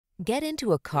Get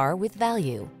into a car with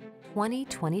value.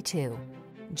 2022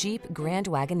 Jeep Grand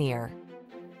Wagoneer.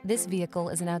 This vehicle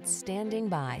is an outstanding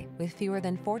buy with fewer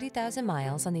than 40,000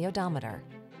 miles on the odometer.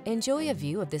 Enjoy a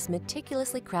view of this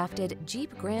meticulously crafted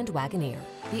Jeep Grand Wagoneer,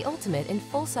 the ultimate in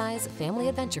full-size family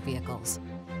adventure vehicles.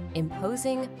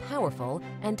 Imposing, powerful,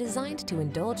 and designed to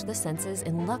indulge the senses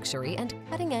in luxury and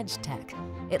cutting-edge tech,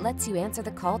 it lets you answer the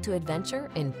call to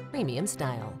adventure in premium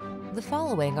style. The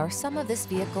following are some of this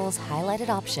vehicle's highlighted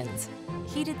options: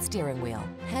 heated steering wheel,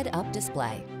 head-up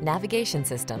display, navigation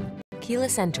system,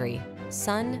 keyless entry,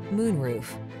 sun, moonroof,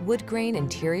 wood grain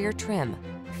interior trim,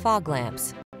 fog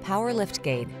lamps, power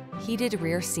liftgate, heated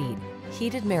rear seat,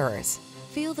 heated mirrors.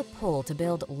 Feel the pull to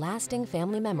build lasting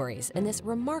family memories in this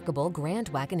remarkable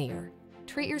Grand Wagoneer.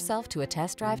 Treat yourself to a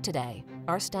test drive today.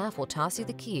 Our staff will toss you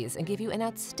the keys and give you an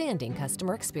outstanding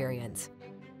customer experience.